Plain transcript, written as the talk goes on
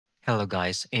Hello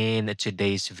guys, in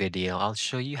today's video, I'll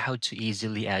show you how to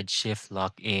easily add shift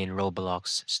lock in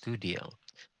Roblox Studio.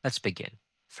 Let's begin.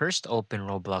 First, open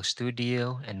Roblox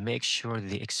Studio and make sure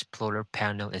the Explorer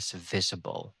panel is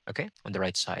visible, okay, on the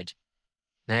right side.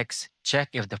 Next, check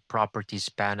if the Properties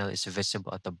panel is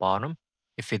visible at the bottom.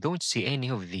 If you don't see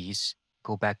any of these,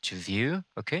 go back to View,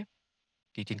 okay?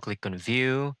 You can click on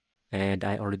View, and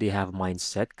I already have mine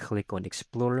set. Click on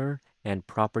Explorer and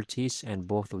Properties, and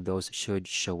both of those should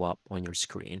show up on your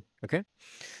screen. Okay.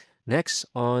 Next,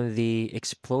 on the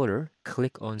Explorer,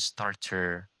 click on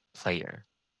Starter Player.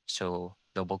 So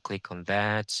double click on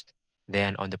that.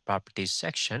 Then on the Properties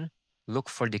section, look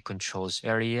for the Controls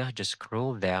area. Just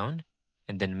scroll down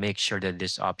and then make sure that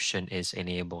this option is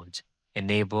enabled.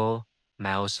 Enable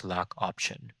Mouse Lock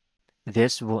option.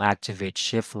 This will activate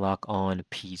Shift Lock on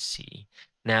PC.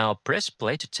 Now press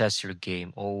play to test your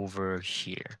game over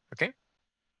here. Okay.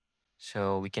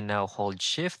 So we can now hold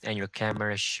Shift and your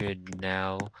camera should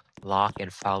now lock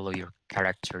and follow your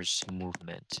character's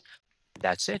movement.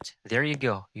 That's it. There you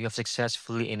go. You have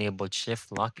successfully enabled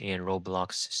Shift Lock in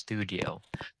Roblox Studio.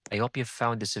 I hope you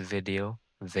found this video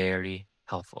very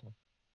helpful.